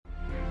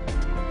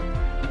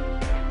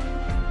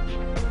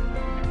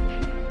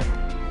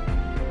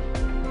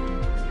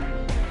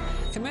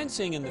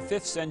Commencing in the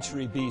 5th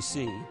century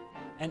BC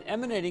and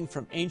emanating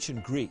from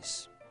ancient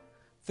Greece,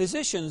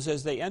 physicians,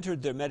 as they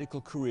entered their medical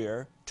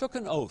career, took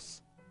an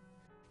oath.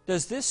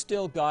 Does this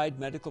still guide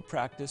medical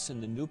practice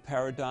in the new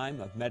paradigm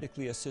of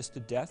medically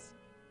assisted death?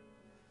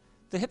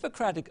 The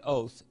Hippocratic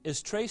Oath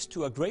is traced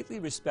to a greatly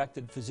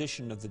respected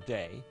physician of the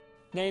day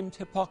named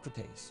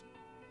Hippocrates.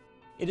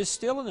 It is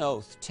still an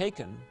oath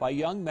taken by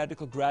young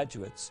medical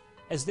graduates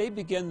as they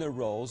begin their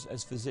roles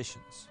as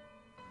physicians.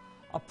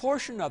 A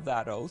portion of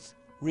that oath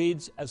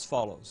reads as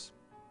follows: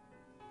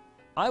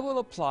 I will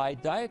apply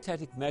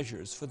dietetic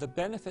measures for the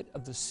benefit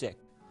of the sick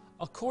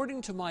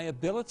according to my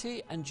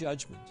ability and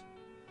judgment.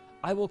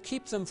 I will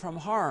keep them from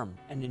harm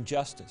and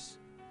injustice.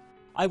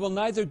 I will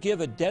neither give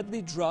a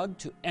deadly drug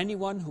to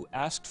anyone who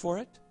asks for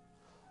it,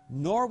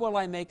 nor will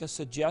I make a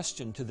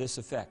suggestion to this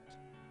effect.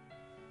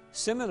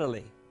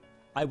 Similarly,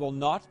 I will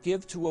not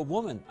give to a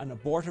woman an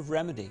abortive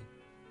remedy.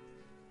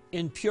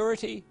 In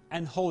purity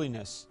and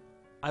holiness,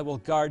 I will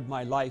guard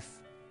my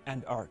life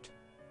and art.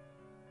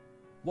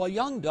 While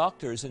young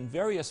doctors in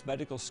various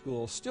medical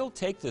schools still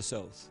take this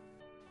oath,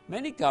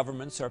 many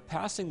governments are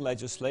passing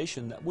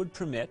legislation that would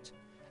permit,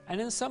 and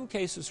in some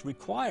cases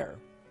require,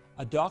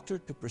 a doctor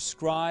to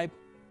prescribe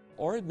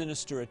or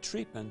administer a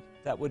treatment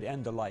that would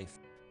end a life.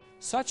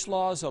 Such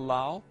laws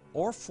allow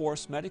or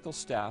force medical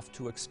staff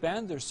to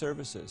expand their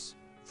services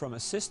from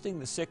assisting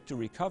the sick to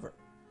recover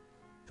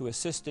to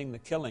assisting the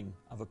killing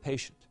of a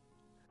patient.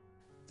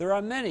 There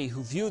are many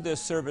who view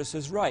this service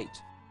as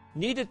right,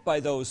 needed by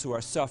those who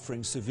are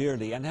suffering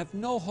severely and have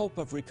no hope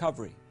of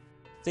recovery.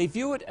 They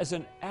view it as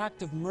an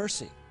act of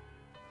mercy.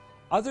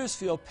 Others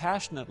feel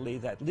passionately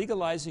that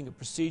legalizing a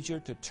procedure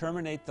to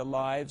terminate the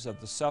lives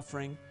of the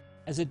suffering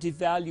as a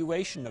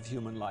devaluation of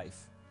human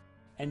life,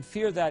 and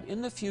fear that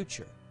in the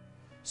future,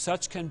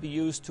 such can be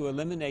used to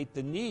eliminate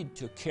the need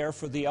to care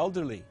for the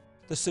elderly,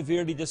 the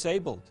severely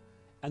disabled,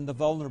 and the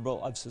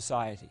vulnerable of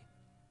society.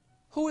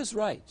 Who is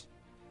right?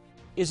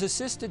 Is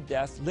assisted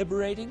death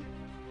liberating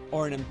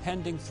or an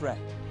impending threat?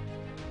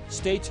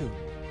 Stay tuned.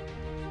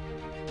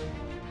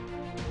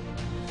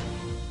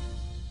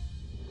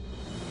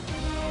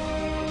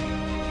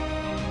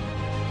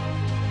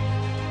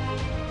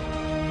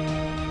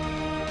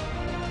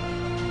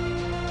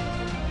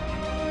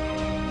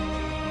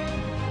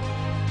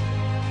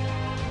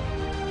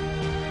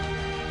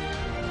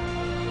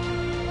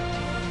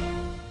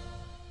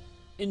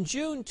 In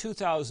June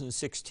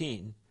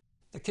 2016,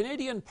 the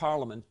Canadian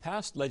Parliament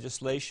passed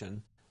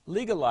legislation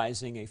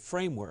legalizing a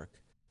framework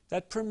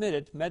that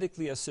permitted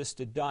medically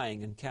assisted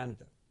dying in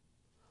Canada.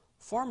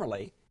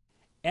 Formerly,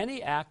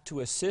 any act to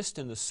assist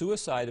in the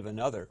suicide of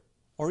another,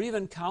 or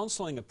even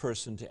counseling a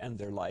person to end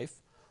their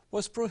life,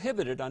 was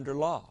prohibited under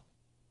law.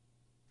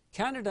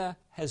 Canada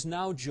has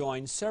now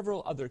joined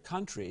several other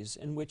countries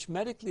in which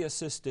medically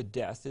assisted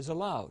death is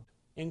allowed,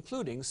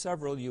 including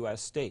several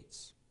U.S.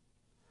 states.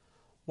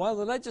 While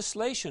the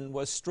legislation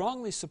was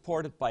strongly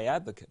supported by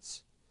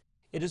advocates,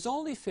 it is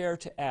only fair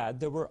to add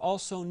there were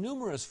also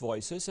numerous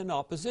voices in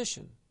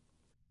opposition.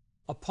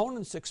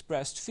 Opponents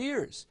expressed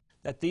fears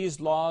that these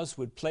laws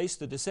would place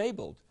the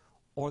disabled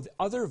or the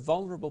other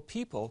vulnerable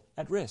people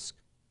at risk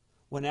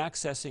when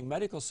accessing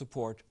medical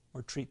support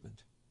or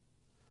treatment.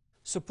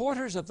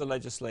 Supporters of the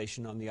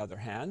legislation, on the other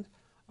hand,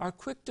 are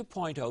quick to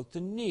point out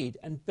the need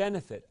and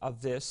benefit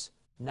of this,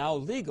 now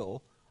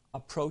legal,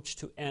 approach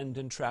to end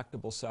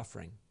intractable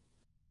suffering.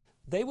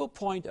 They will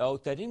point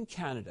out that in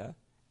Canada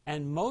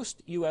and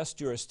most U.S.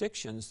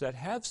 jurisdictions that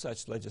have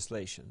such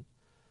legislation,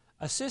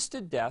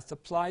 assisted death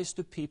applies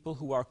to people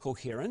who are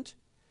coherent,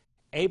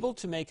 able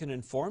to make an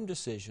informed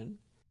decision,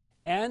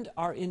 and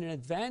are in an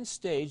advanced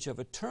stage of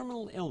a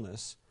terminal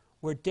illness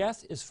where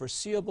death is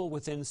foreseeable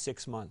within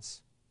 6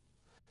 months.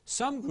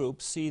 Some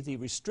groups see the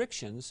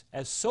restrictions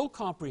as so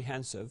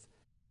comprehensive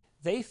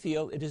they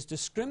feel it is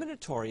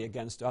discriminatory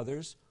against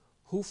others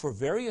who, for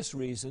various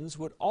reasons,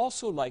 would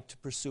also like to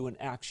pursue an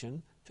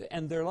action to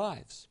end their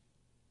lives.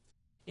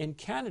 In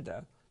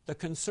Canada, the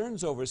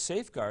concerns over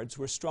safeguards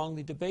were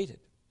strongly debated.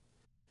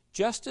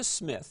 Justice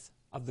Smith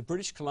of the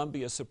British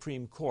Columbia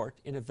Supreme Court,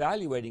 in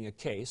evaluating a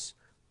case,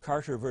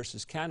 Carter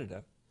versus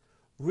Canada,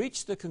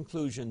 reached the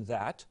conclusion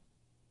that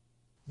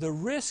the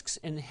risks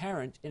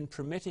inherent in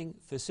permitting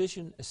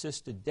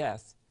physician-assisted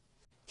death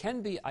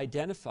can be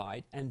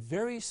identified and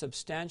very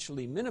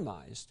substantially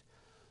minimized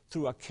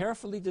through a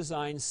carefully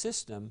designed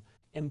system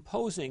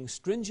imposing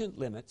stringent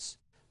limits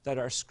that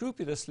are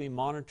scrupulously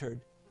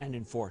monitored and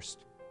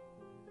enforced.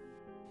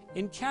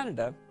 In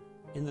Canada,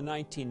 in the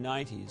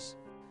 1990s,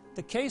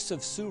 the case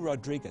of Sue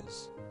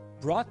Rodriguez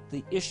brought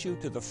the issue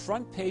to the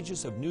front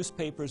pages of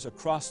newspapers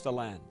across the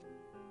land.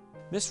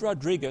 Miss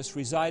Rodriguez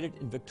resided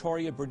in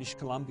Victoria, British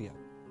Columbia.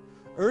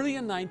 Early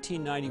in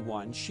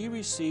 1991, she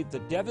received the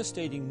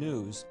devastating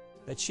news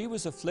that she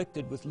was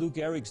afflicted with Lou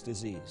Gehrig's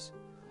disease,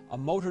 a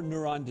motor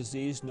neuron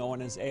disease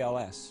known as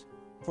ALS,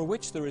 for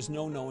which there is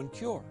no known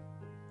cure.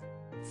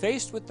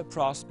 Faced with the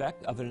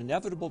prospect of an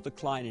inevitable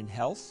decline in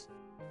health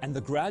and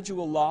the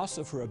gradual loss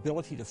of her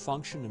ability to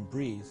function and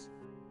breathe,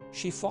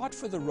 she fought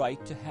for the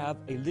right to have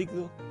a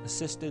legal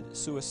assisted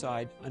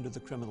suicide under the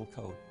Criminal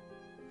Code,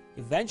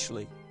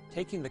 eventually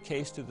taking the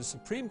case to the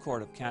Supreme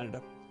Court of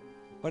Canada,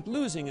 but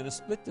losing in a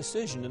split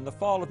decision in the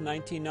fall of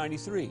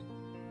 1993.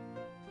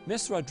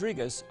 Ms.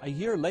 Rodriguez, a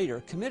year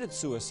later, committed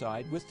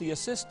suicide with the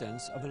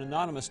assistance of an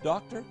anonymous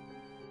doctor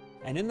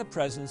and in the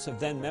presence of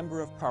then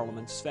Member of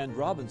Parliament Sven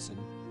Robinson,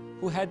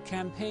 who had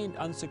campaigned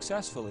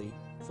unsuccessfully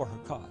for her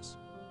cause.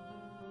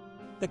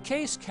 The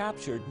case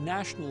captured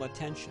national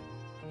attention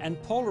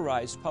and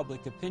polarized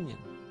public opinion,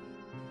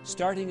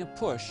 starting a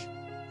push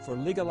for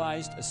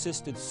legalized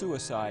assisted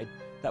suicide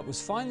that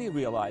was finally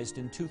realized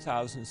in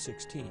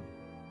 2016.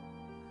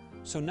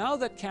 So now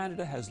that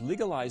Canada has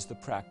legalized the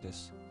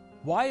practice,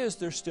 why is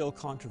there still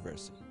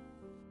controversy?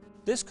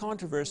 This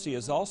controversy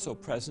is also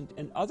present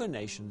in other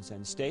nations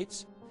and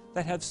states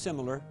that have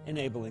similar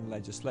enabling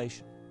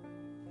legislation.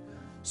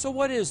 So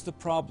what is the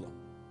problem?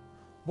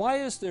 Why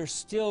is there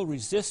still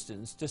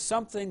resistance to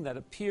something that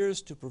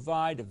appears to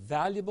provide a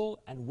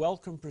valuable and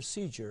welcome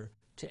procedure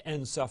to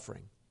end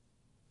suffering?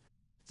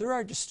 There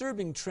are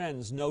disturbing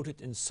trends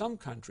noted in some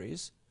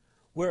countries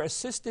where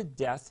assisted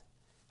death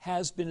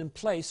has been in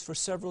place for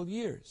several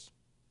years.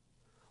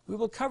 We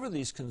will cover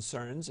these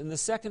concerns in the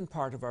second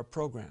part of our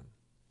program.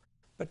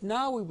 But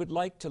now we would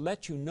like to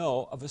let you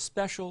know of a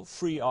special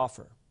free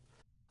offer,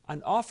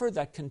 an offer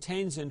that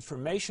contains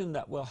information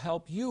that will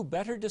help you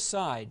better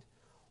decide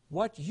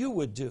what you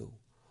would do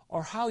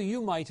or how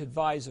you might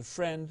advise a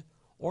friend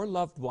or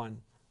loved one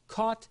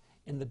caught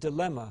in the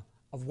dilemma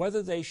of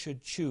whether they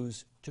should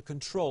choose to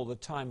control the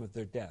time of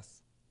their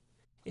death.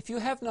 If you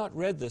have not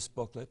read this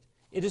booklet,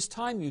 it is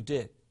time you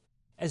did,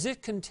 as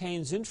it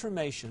contains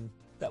information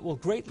that will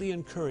greatly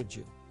encourage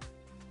you.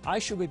 I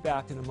shall be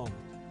back in a moment.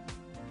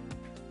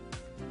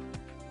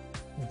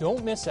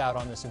 Don't miss out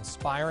on this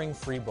inspiring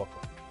free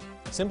booklet.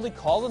 Simply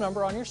call the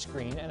number on your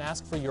screen and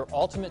ask for Your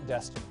Ultimate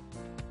Destiny.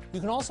 You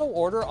can also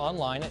order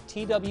online at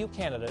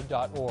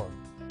twcanada.org.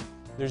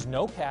 There's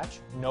no catch,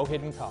 no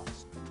hidden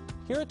cost.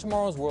 Here at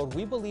Tomorrow's World,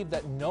 we believe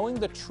that knowing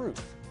the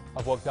truth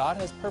of what God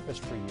has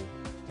purposed for you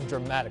can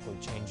dramatically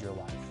change your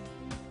life.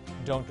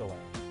 Don't delay.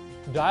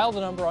 Dial the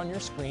number on your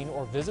screen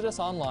or visit us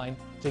online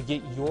to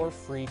get your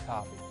free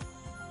copy.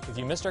 If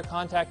you missed our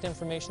contact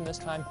information this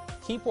time,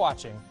 keep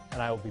watching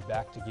and I will be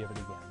back to give it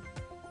again.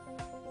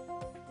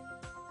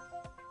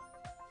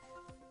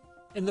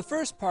 In the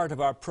first part of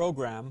our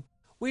program,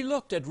 we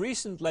looked at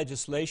recent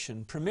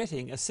legislation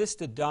permitting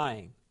assisted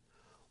dying,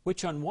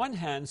 which on one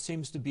hand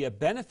seems to be a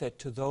benefit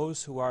to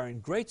those who are in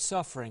great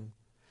suffering,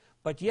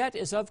 but yet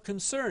is of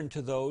concern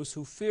to those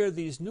who fear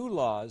these new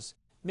laws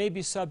may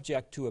be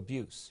subject to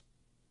abuse.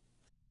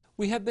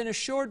 We have been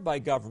assured by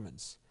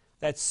governments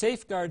that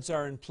safeguards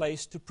are in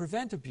place to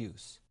prevent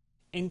abuse,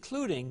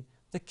 including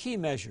the key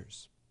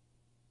measures.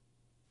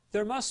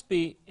 There must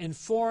be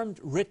informed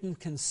written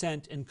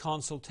consent in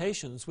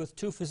consultations with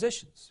two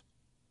physicians.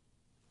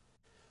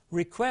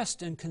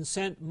 Request and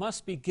consent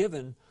must be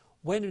given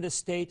when in a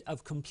state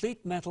of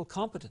complete mental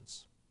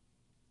competence.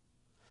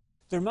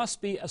 There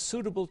must be a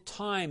suitable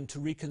time to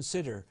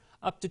reconsider,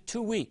 up to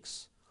 2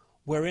 weeks,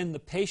 wherein the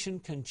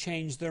patient can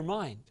change their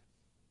mind.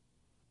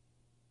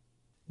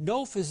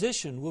 No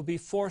physician will be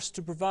forced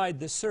to provide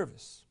this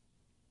service.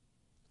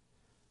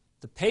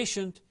 The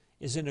patient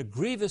is in a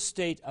grievous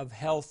state of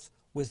health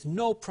with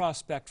no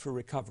prospect for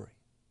recovery.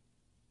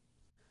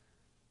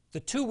 The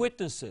two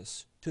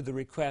witnesses to the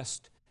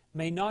request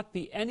may not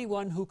be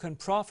anyone who can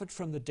profit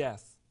from the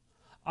death,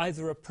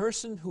 either a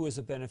person who is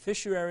a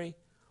beneficiary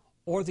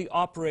or the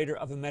operator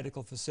of a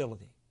medical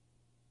facility.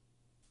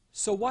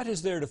 So what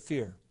is there to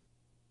fear?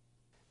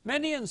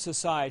 Many in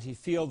society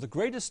feel the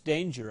greatest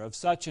danger of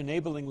such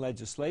enabling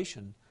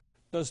legislation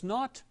does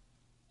not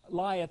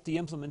lie at the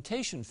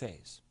implementation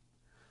phase,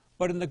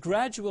 but in the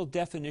gradual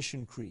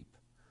definition creep,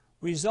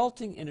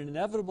 resulting in an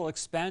inevitable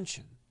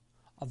expansion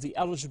of the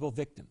eligible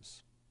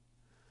victims,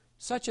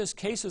 such as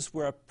cases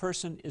where a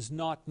person is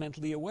not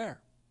mentally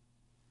aware.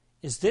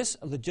 Is this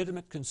a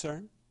legitimate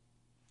concern?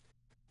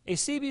 A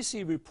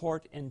CBC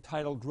report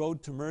entitled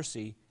Road to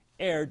Mercy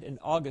aired in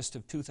August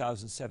of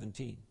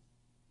 2017.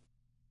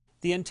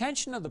 The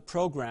intention of the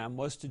program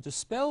was to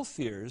dispel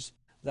fears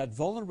that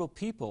vulnerable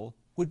people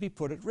would be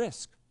put at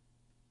risk.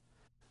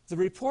 The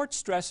report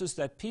stresses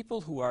that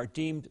people who are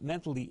deemed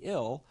mentally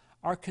ill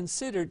are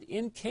considered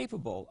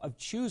incapable of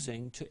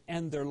choosing to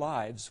end their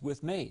lives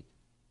with MAID.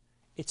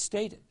 It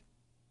stated,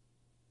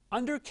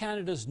 "Under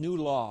Canada's new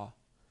law,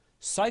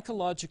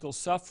 psychological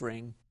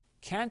suffering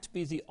can't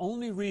be the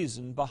only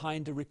reason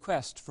behind a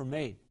request for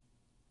MAID."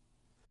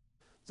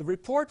 The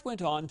report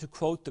went on to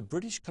quote the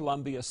British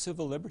Columbia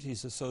Civil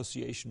Liberties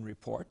Association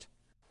report,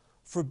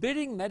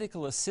 "Forbidding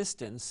medical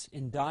assistance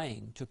in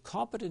dying to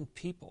competent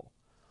people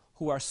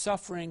who are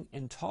suffering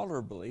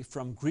intolerably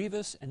from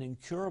grievous and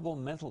incurable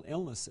mental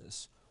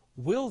illnesses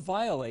will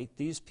violate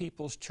these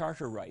people's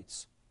charter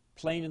rights,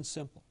 plain and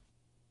simple."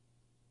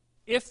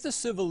 If the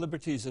Civil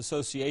Liberties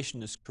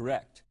Association is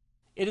correct,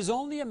 it is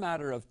only a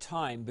matter of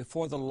time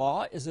before the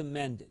law is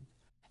amended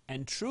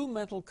and true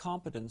mental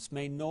competence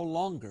may no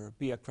longer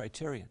be a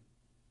criterion.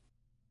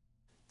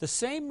 The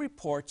same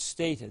report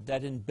stated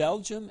that in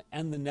Belgium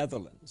and the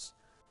Netherlands,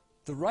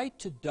 the right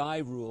to die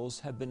rules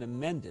have been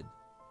amended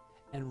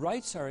and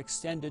rights are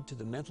extended to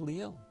the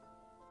mentally ill,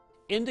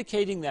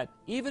 indicating that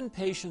even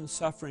patients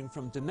suffering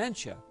from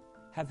dementia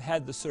have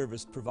had the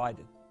service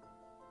provided.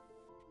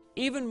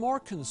 Even more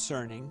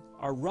concerning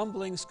are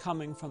rumblings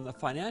coming from the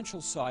financial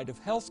side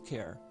of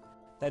healthcare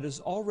that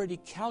is already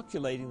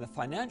calculating the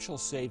financial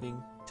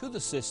saving to the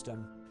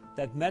system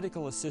that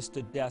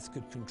medical-assisted death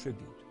could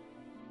contribute.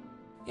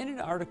 In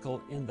an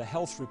article in The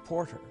Health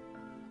Reporter,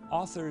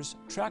 authors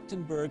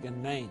Trachtenberg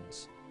and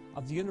Maines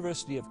of the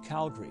University of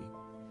Calgary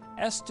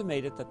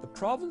estimated that the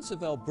province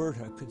of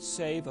Alberta could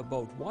save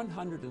about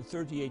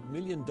 $138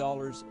 million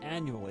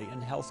annually in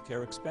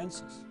healthcare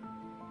expenses.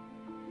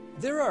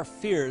 There are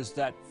fears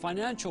that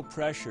financial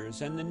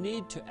pressures and the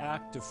need to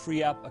act to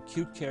free up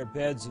acute care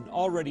beds in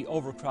already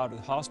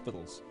overcrowded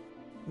hospitals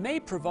may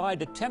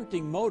provide a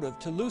tempting motive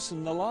to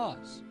loosen the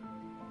laws.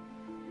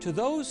 To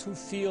those who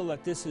feel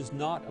that this is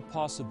not a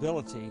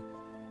possibility,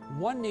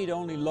 one need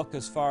only look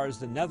as far as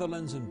the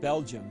Netherlands and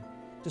Belgium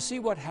to see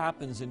what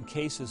happens in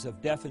cases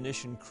of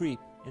definition creep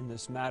in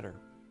this matter.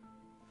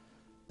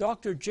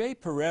 Dr. Jay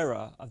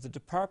Pereira of the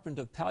Department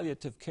of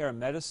Palliative Care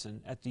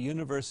Medicine at the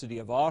University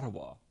of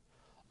Ottawa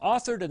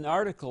authored an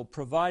article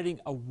providing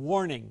a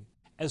warning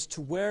as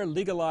to where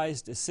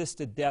legalized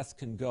assisted death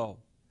can go,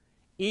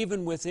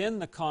 even within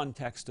the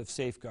context of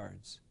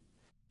safeguards.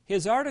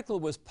 His article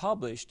was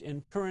published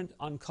in Current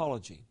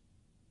Oncology.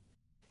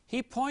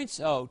 He points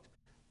out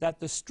that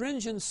the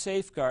stringent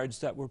safeguards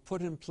that were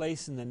put in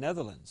place in the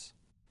Netherlands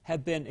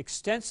have been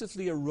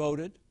extensively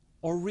eroded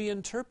or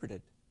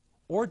reinterpreted,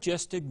 or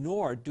just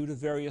ignored due to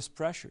various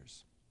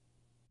pressures.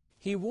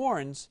 He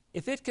warns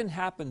if it can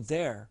happen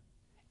there,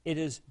 it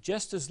is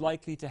just as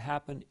likely to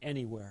happen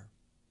anywhere.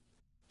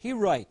 He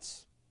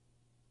writes,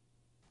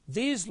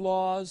 "These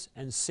laws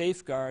and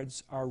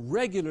safeguards are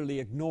regularly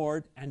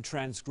ignored and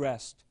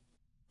transgressed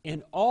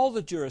in all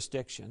the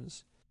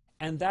jurisdictions,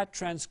 and that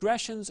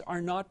transgressions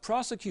are not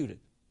prosecuted.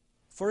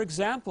 For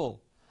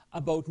example,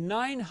 about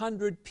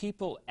 900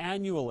 people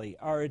annually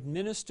are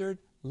administered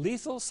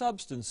lethal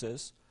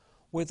substances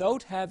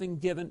without having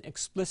given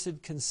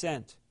explicit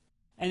consent,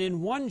 and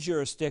in one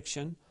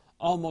jurisdiction,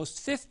 almost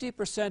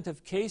 50%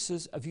 of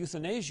cases of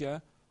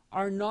euthanasia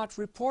are not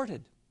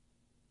reported.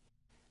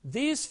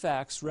 These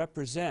facts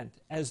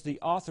represent, as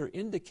the author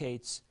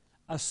indicates,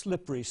 a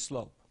slippery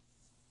slope."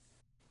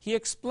 He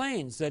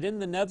explains that in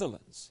the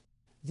Netherlands,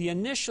 the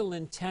initial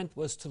intent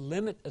was to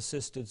limit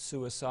assisted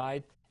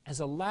suicide as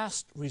a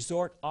last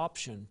resort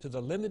option to the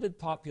limited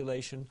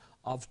population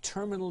of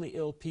terminally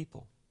ill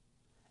people.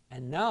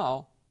 And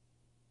now,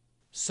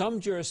 some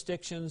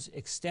jurisdictions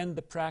extend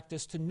the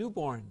practice to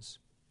newborns,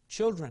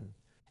 children,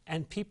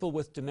 and people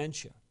with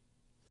dementia.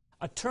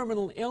 A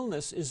terminal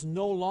illness is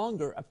no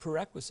longer a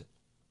prerequisite.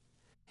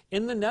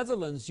 In the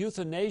Netherlands,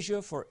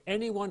 euthanasia for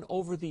anyone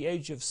over the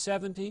age of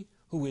 70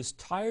 who is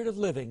tired of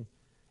living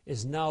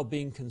is now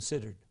being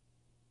considered.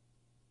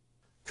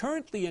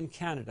 Currently in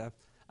Canada,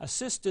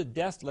 assisted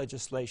death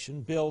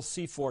legislation, Bill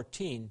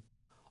C-14,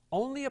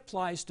 only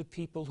applies to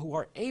people who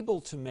are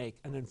able to make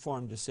an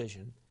informed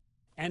decision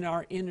and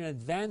are in an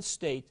advanced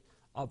state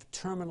of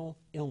terminal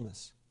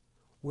illness,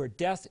 where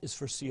death is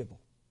foreseeable.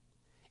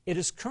 It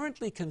is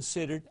currently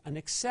considered an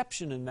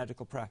exception in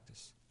medical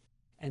practice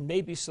and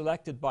may be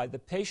selected by the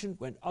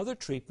patient when other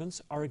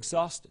treatments are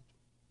exhausted.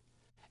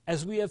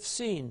 As we have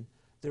seen,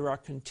 there are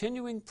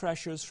continuing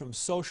pressures from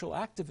social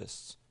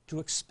activists to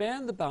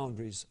expand the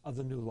boundaries of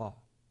the new law.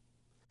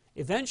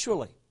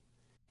 Eventually,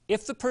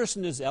 if the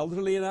person is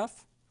elderly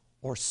enough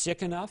or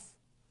sick enough,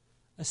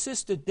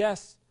 assisted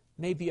death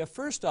may be a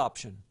first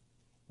option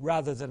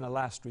rather than a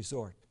last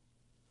resort.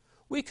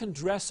 We can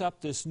dress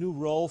up this new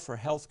role for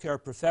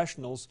healthcare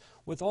professionals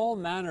with all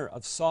manner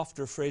of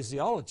softer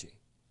phraseology.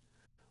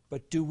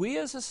 But do we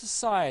as a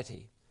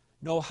society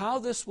know how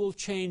this will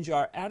change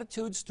our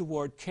attitudes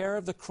toward care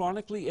of the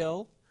chronically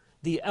ill,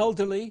 the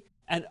elderly,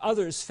 and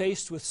others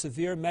faced with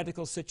severe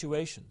medical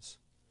situations?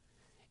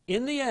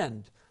 In the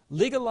end,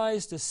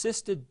 legalized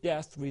assisted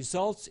death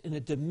results in a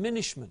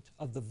diminishment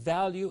of the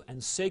value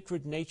and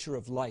sacred nature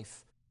of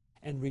life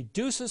and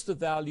reduces the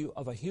value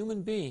of a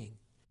human being,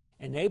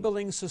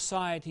 enabling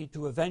society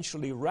to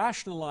eventually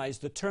rationalize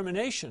the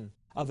termination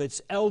of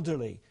its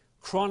elderly,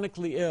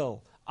 chronically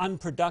ill,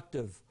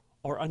 unproductive,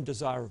 or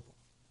undesirable.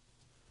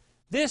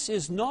 This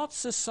is not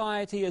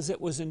society as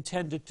it was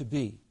intended to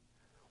be,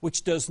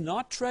 which does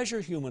not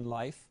treasure human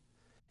life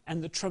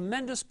and the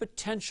tremendous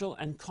potential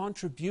and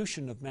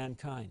contribution of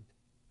mankind,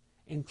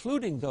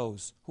 including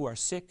those who are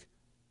sick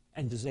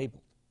and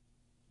disabled.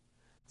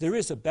 There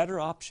is a better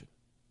option,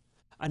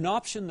 an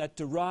option that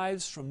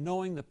derives from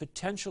knowing the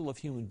potential of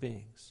human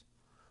beings.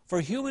 For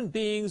human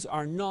beings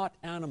are not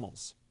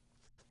animals.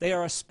 They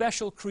are a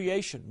special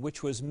creation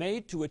which was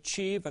made to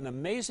achieve an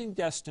amazing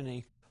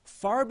destiny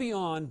far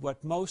beyond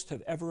what most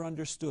have ever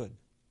understood.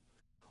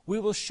 We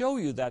will show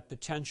you that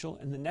potential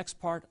in the next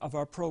part of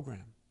our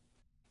program.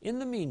 In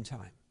the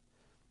meantime,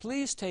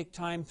 please take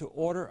time to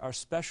order our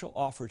special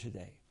offer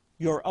today.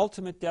 Your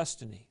Ultimate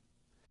Destiny.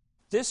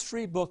 This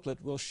free booklet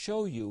will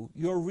show you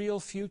your real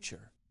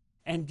future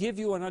and give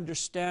you an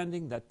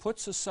understanding that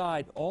puts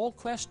aside all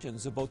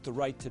questions about the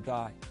right to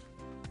die.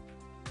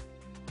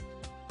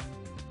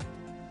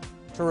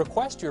 To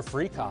request your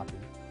free copy,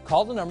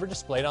 call the number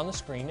displayed on the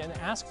screen and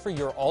ask for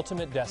Your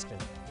Ultimate Destiny.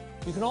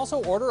 You can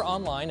also order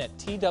online at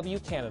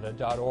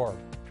twcanada.org.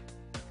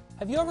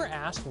 Have you ever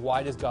asked,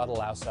 why does God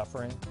allow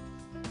suffering?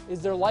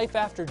 Is there life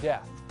after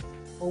death?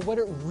 Or what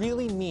it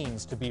really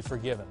means to be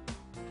forgiven?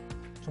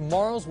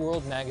 Tomorrow's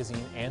World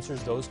magazine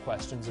answers those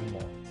questions and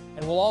more,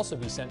 and will also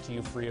be sent to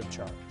you free of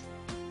charge.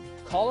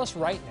 Call us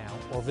right now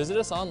or visit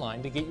us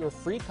online to get your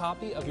free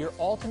copy of Your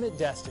Ultimate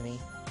Destiny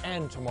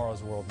and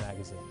Tomorrow's World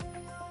magazine.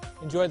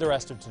 Enjoy the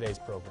rest of today's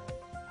program.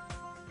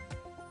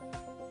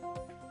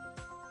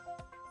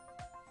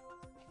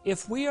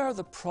 If we are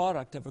the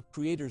product of a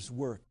Creator's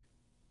work,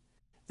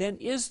 then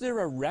is there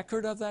a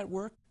record of that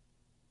work?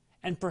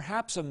 And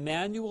perhaps a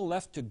manual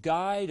left to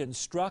guide,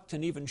 instruct,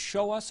 and even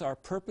show us our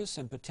purpose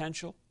and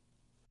potential?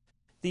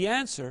 The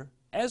answer,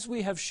 as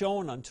we have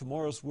shown on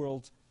Tomorrow's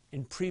World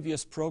in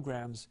previous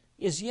programs,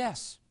 is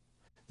yes.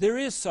 There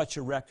is such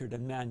a record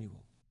and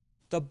manual.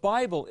 The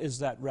Bible is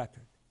that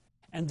record,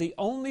 and the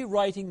only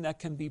writing that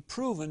can be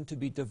proven to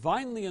be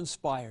divinely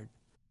inspired.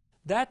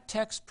 That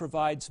text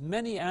provides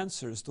many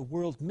answers the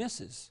world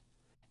misses,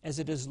 as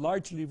it has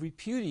largely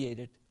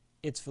repudiated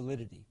its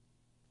validity.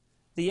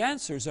 The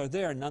answers are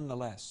there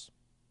nonetheless.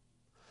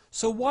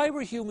 So why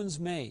were humans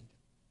made?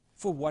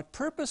 For what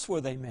purpose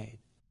were they made?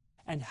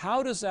 And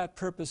how does that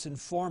purpose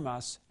inform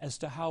us as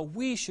to how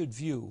we should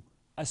view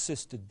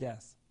assisted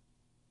death?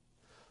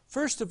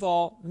 First of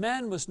all,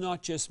 man was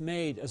not just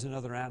made as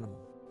another animal.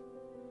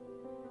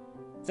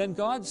 Then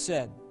God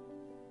said,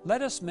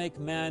 "Let us make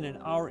man in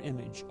our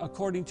image,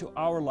 according to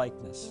our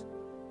likeness.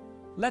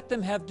 Let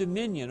them have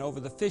dominion over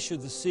the fish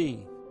of the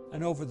sea,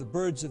 and over the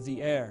birds of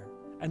the air,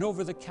 and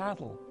over the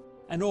cattle,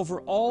 and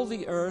over all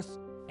the earth,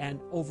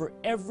 and over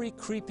every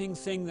creeping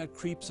thing that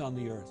creeps on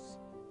the earth."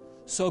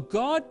 So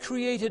God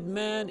created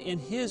man in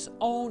His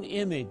own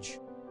image.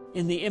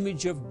 In the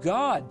image of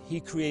God He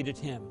created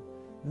him.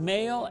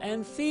 Male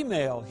and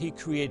female He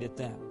created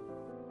them.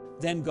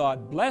 Then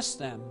God blessed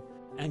them,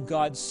 and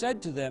God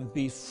said to them,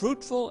 "Be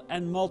fruitful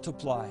and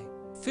multiply.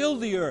 Fill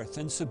the earth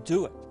and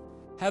subdue it.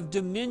 Have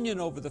dominion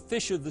over the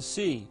fish of the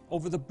sea,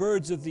 over the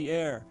birds of the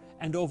air,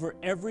 and over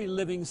every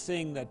living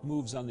thing that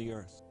moves on the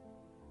earth."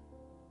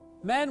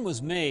 Man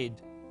was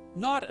made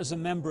not as a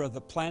member of the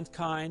plant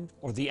kind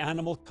or the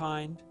animal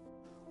kind,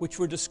 which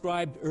were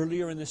described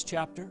earlier in this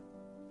chapter,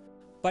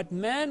 but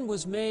man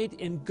was made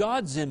in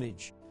God's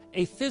image,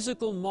 a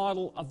physical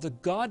model of the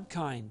God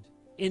kind,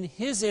 in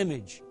His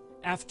image,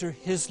 after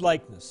His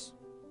likeness.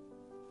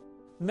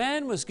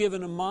 Man was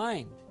given a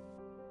mind,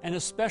 and a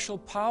special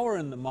power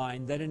in the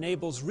mind that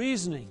enables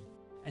reasoning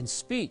and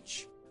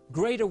speech,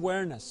 great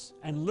awareness,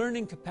 and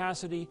learning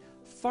capacity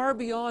far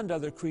beyond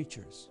other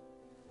creatures.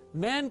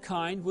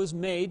 Mankind was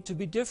made to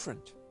be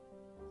different.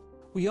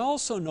 We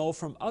also know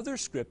from other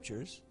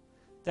scriptures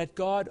that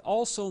God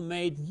also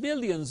made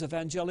millions of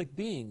angelic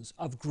beings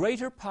of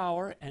greater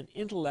power and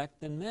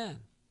intellect than man,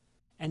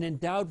 and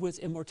endowed with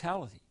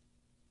immortality.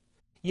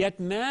 Yet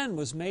man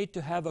was made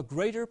to have a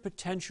greater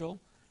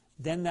potential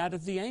than that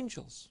of the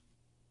angels.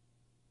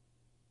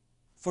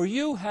 For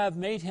you have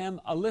made him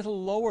a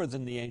little lower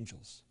than the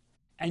angels,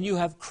 and you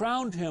have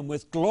crowned him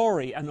with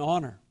glory and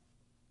honor.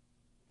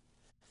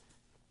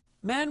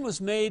 Man was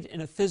made in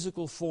a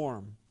physical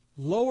form,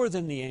 lower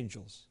than the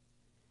angels.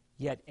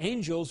 Yet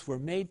angels were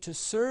made to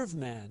serve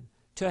man,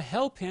 to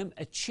help him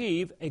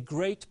achieve a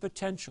great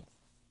potential.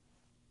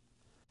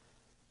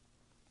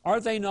 Are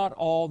they not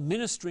all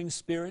ministering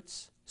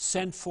spirits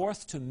sent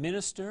forth to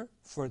minister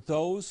for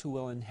those who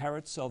will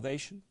inherit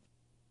salvation?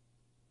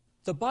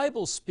 The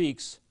Bible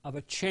speaks of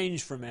a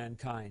change for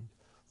mankind,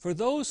 for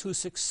those who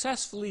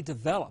successfully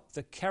develop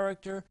the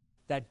character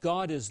that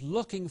God is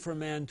looking for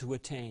man to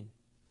attain,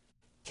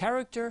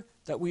 character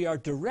that we are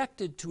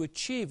directed to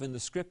achieve in the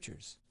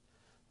Scriptures.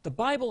 The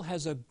Bible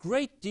has a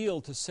great deal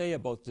to say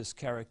about this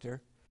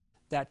character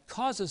that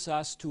causes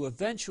us to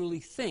eventually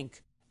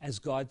think as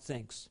God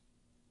thinks.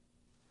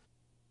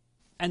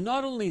 And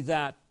not only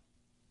that,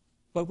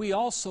 but we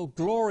also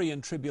glory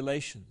in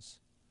tribulations,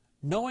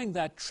 knowing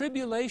that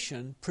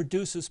tribulation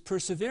produces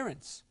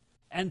perseverance,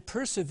 and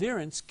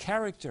perseverance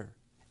character,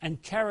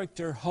 and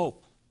character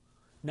hope.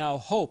 Now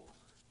hope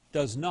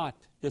does not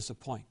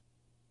disappoint.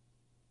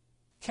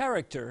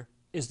 Character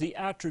is the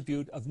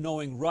attribute of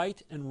knowing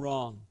right and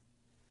wrong,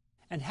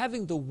 and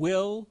having the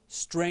will,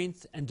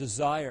 strength, and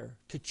desire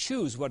to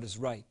choose what is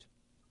right.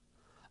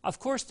 Of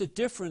course, the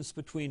difference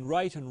between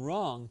right and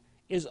wrong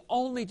is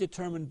only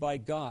determined by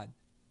God,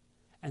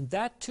 and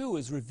that too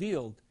is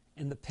revealed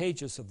in the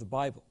pages of the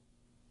Bible.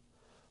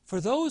 For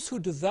those who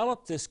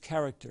develop this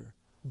character,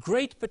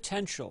 great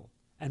potential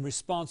and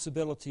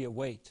responsibility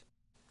await.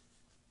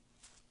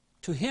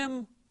 To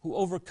him who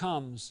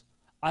overcomes,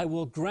 I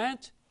will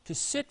grant to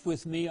sit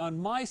with me on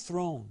my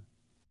throne,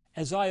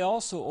 as I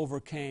also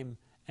overcame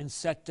and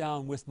set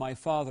down with my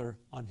Father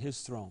on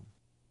his throne.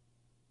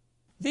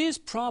 These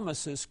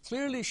promises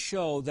clearly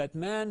show that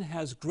man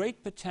has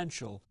great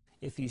potential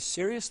if he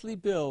seriously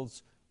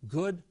builds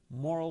good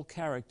moral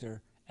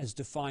character as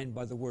defined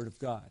by the Word of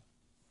God.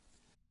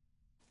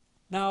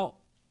 Now,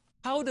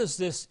 how does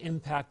this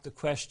impact the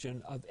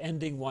question of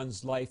ending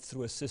one's life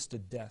through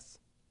assisted death?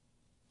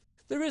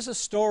 There is a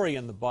story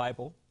in the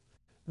Bible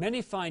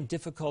many find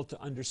difficult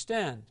to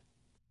understand,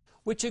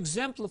 which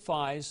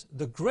exemplifies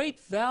the great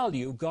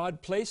value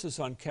God places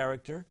on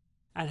character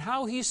and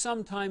how he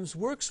sometimes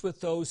works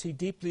with those he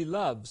deeply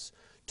loves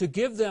to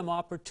give them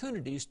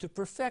opportunities to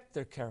perfect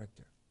their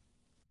character.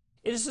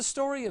 It is the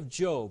story of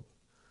Job,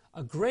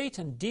 a great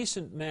and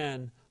decent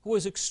man who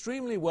was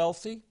extremely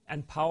wealthy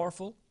and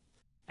powerful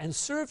and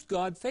served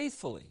God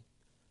faithfully.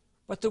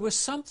 But there was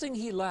something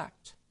he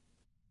lacked.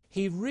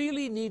 He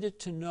really needed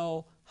to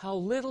know how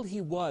little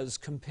he was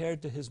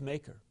compared to his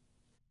Maker,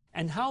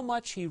 and how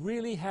much he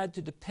really had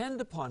to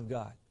depend upon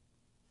God.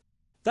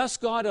 Thus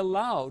God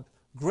allowed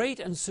great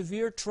and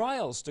severe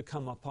trials to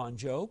come upon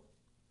Job,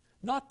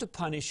 not to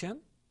punish him,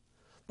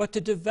 but to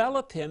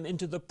develop him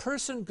into the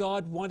person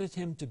God wanted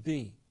him to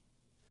be.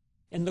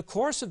 In the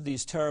course of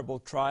these terrible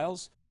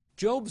trials,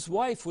 Job's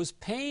wife was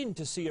pained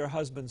to see her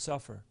husband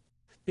suffer,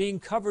 being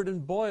covered in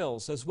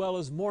boils as well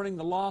as mourning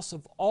the loss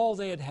of all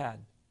they had had.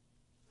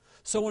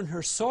 So in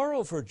her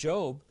sorrow for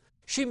Job,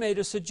 she made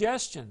a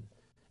suggestion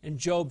in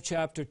Job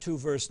chapter 2,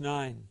 verse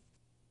 9.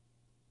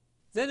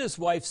 Then his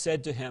wife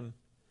said to him,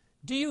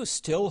 "Do you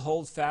still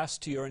hold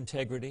fast to your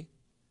integrity?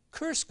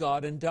 Curse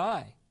God and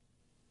die."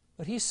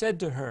 But he said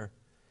to her,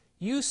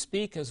 "You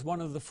speak as one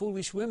of the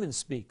foolish women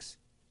speaks.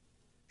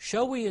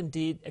 Shall we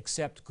indeed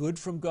accept good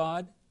from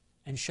God,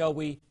 and shall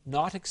we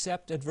not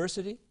accept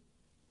adversity?"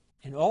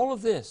 In all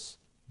of this,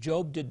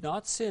 Job did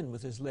not sin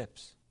with his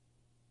lips.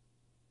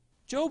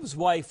 Job's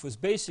wife was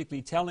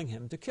basically telling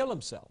him to kill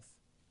himself,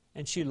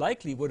 and she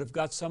likely would have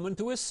got someone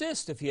to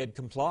assist if he had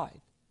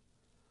complied.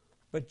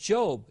 But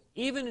Job,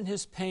 even in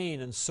his pain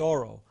and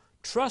sorrow,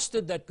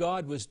 trusted that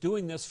God was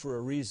doing this for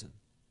a reason.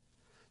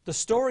 The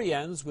story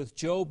ends with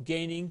Job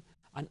gaining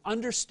an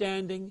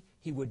understanding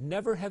he would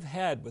never have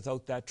had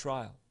without that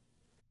trial,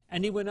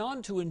 and he went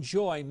on to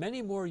enjoy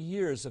many more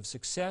years of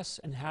success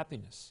and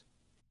happiness.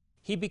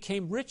 He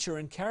became richer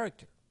in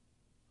character.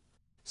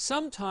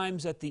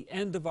 Sometimes at the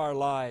end of our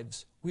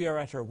lives, we are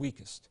at our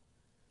weakest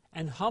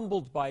and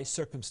humbled by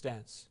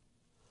circumstance,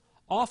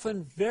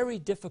 often very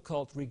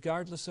difficult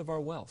regardless of our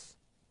wealth.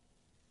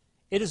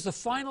 It is the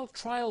final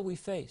trial we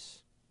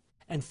face,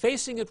 and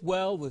facing it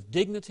well with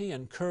dignity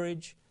and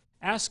courage,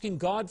 asking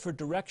God for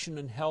direction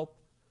and help,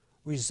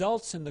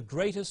 results in the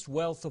greatest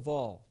wealth of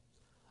all,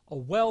 a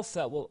wealth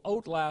that will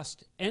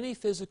outlast any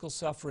physical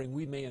suffering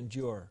we may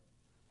endure,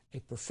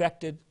 a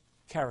perfected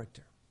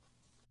character.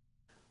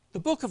 The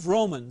book of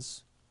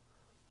Romans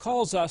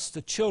calls us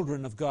the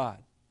children of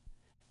God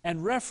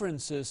and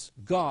references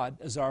God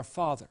as our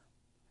Father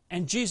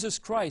and Jesus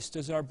Christ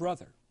as our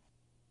brother.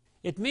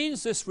 It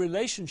means this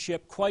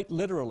relationship quite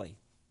literally.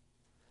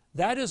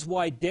 That is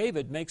why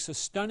David makes a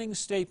stunning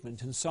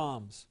statement in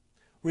Psalms,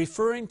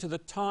 referring to the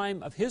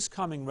time of his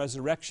coming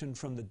resurrection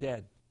from the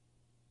dead.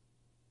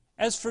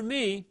 "As for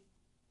me,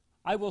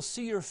 I will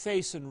see your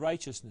face in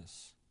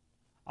righteousness.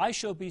 I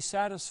shall be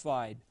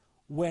satisfied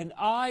when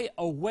I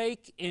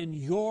awake in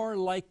your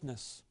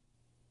likeness."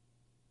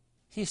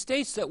 He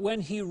states that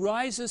when he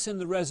rises in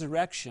the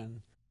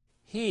resurrection,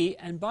 he,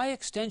 and by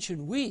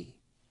extension we,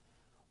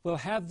 will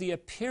have the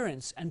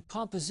appearance and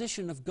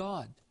composition of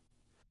God.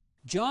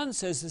 John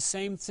says the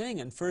same thing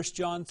in 1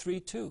 John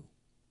 3:2.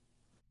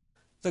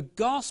 The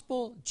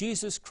gospel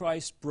Jesus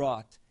Christ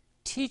brought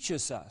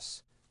teaches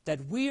us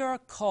that we are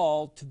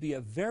called to be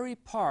a very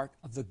part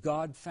of the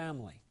God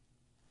family.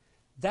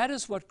 That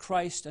is what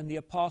Christ and the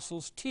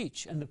apostles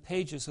teach in the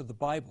pages of the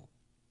Bible.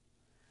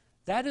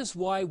 That is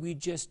why we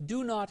just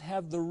do not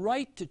have the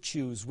right to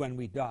choose when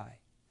we die,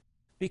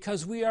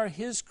 because we are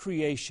His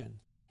creation,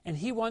 and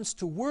He wants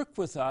to work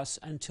with us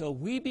until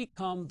we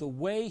become the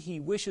way He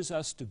wishes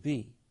us to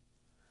be.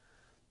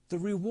 The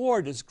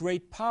reward is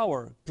great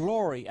power,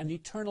 glory, and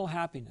eternal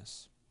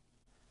happiness.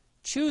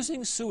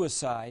 Choosing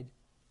suicide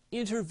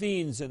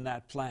intervenes in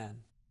that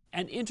plan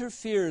and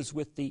interferes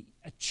with the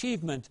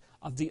achievement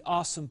of the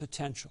awesome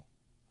potential.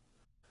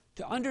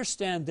 To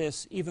understand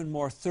this even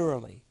more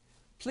thoroughly,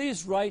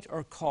 please write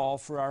or call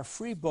for our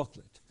free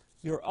booklet,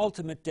 Your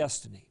Ultimate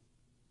Destiny.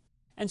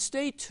 And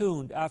stay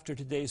tuned after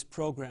today's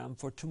program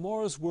for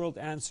Tomorrow's World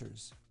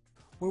Answers,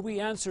 where we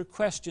answer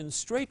questions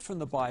straight from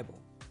the Bible.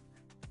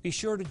 Be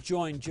sure to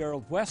join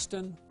Gerald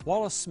Weston,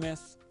 Wallace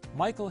Smith,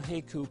 Michael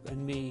Haycoop,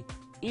 and me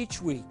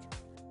each week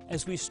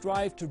as we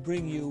strive to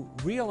bring you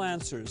real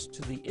answers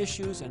to the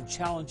issues and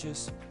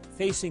challenges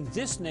facing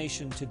this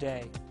nation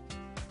today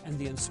and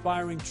the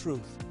inspiring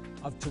truth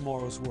of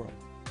tomorrow's world.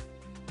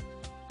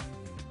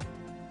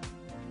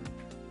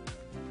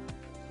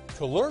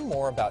 To learn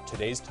more about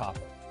today's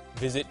topic,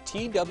 visit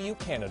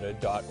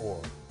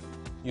twcanada.org.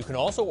 You can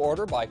also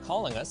order by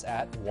calling us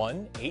at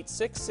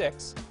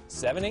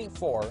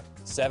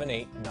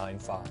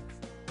 1-866-784-7895.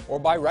 or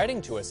by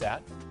writing to us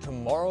at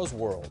Tomorrow's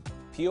World,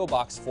 P.O.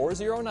 Box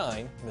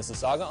 409,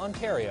 Mississauga,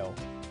 Ontario,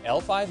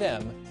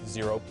 L5M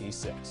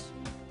 0P6.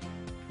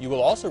 You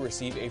will also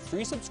receive a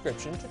free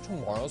subscription to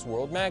Tomorrow's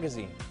World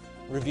magazine,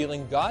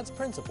 revealing God's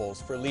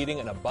principles for leading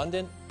an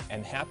abundant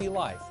and happy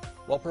life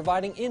while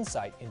providing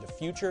insight into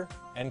future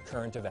and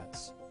current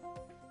events.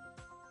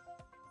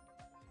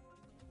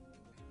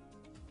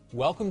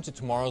 Welcome to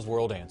Tomorrow's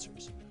World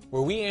Answers,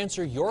 where we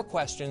answer your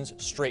questions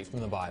straight from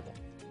the Bible.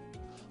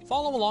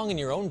 Follow along in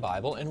your own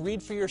Bible and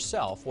read for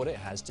yourself what it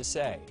has to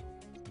say.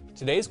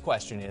 Today's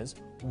question is,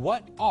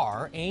 what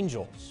are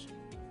angels?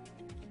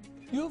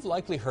 You have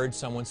likely heard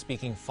someone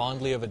speaking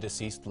fondly of a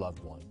deceased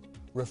loved one,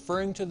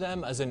 referring to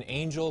them as an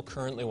angel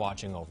currently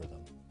watching over them.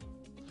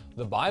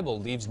 The Bible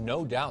leaves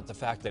no doubt the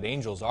fact that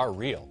angels are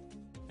real,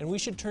 and we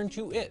should turn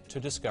to it to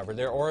discover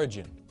their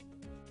origin.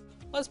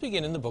 Let's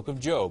begin in the book of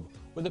Job,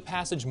 where the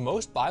passage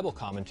most Bible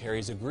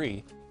commentaries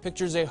agree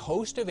pictures a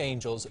host of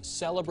angels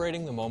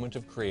celebrating the moment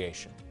of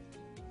creation.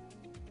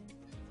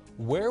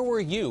 Where were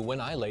you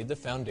when I laid the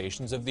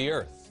foundations of the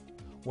earth,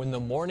 when the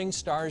morning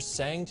stars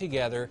sang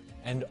together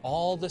and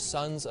all the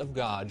sons of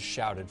God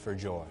shouted for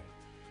joy?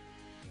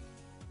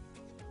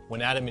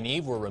 When Adam and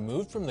Eve were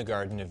removed from the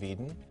Garden of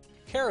Eden,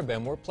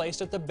 cherubim were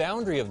placed at the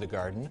boundary of the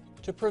garden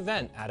to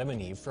prevent Adam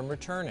and Eve from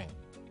returning.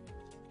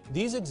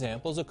 These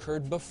examples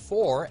occurred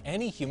before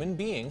any human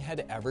being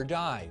had ever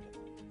died.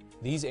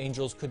 These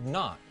angels could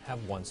not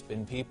have once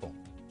been people.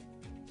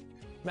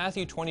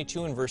 Matthew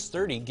 22 and verse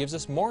 30 gives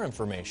us more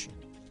information.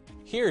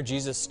 Here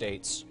Jesus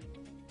states,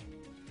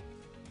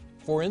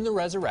 "For in the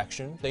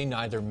resurrection they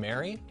neither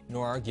marry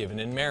nor are given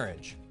in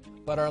marriage,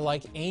 but are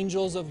like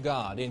angels of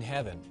God in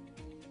heaven."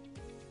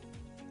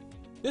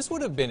 This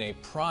would have been a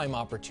prime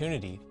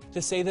opportunity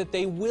to say that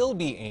they will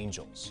be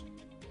angels.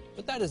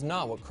 But that is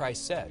not what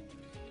Christ said.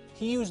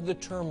 He used the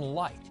term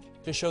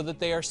like to show that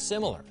they are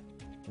similar,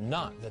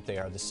 not that they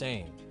are the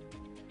same.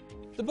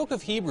 The book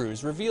of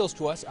Hebrews reveals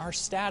to us our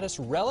status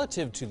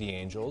relative to the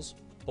angels,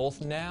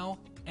 both now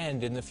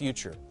and in the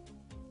future.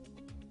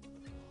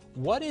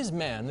 What is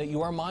man that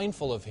you are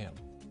mindful of him,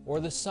 or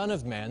the Son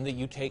of Man that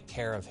you take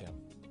care of him?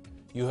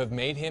 You have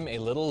made him a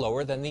little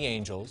lower than the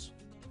angels.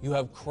 You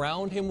have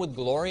crowned him with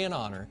glory and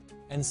honor,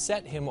 and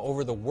set him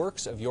over the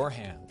works of your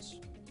hands.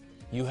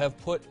 You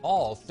have put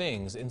all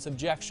things in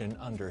subjection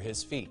under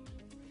his feet.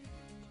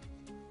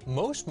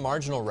 Most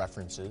marginal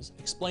references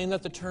explain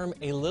that the term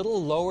 "a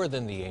little lower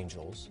than the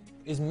angels"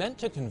 is meant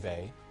to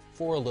convey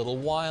 "for a little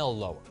while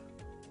lower."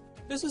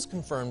 This is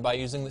confirmed by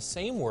using the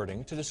same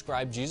wording to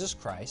describe Jesus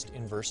Christ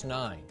in verse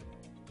 9.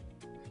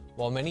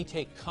 While many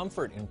take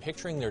comfort in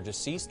picturing their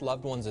deceased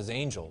loved ones as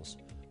angels,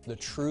 the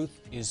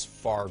truth is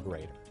far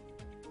greater.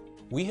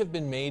 We have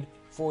been made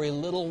for a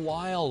little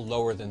while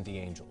lower than the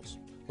angels,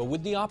 but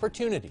with the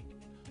opportunity,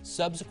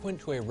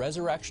 subsequent to a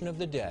resurrection of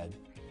the dead,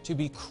 to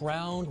be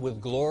crowned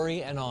with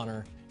glory and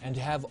honor and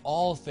to have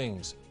all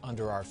things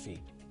under our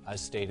feet, as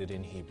stated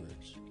in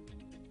Hebrews.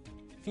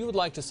 If you would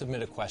like to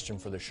submit a question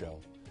for the show,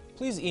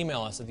 please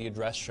email us at the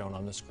address shown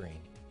on the screen.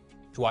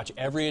 To watch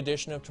every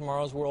edition of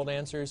Tomorrow's World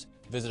Answers,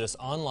 visit us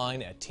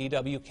online at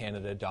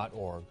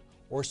twcanada.org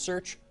or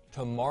search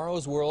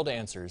Tomorrow's World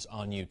Answers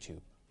on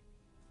YouTube.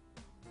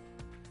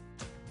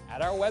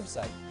 At our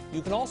website,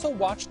 you can also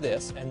watch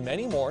this and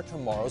many more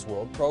Tomorrow's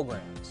World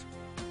programs.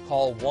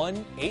 Call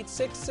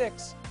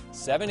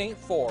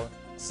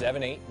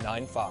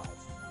 1-866-784-7895.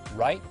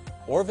 Write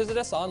or visit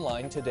us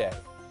online today.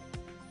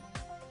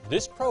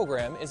 This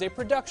program is a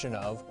production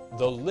of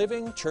The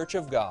Living Church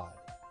of God.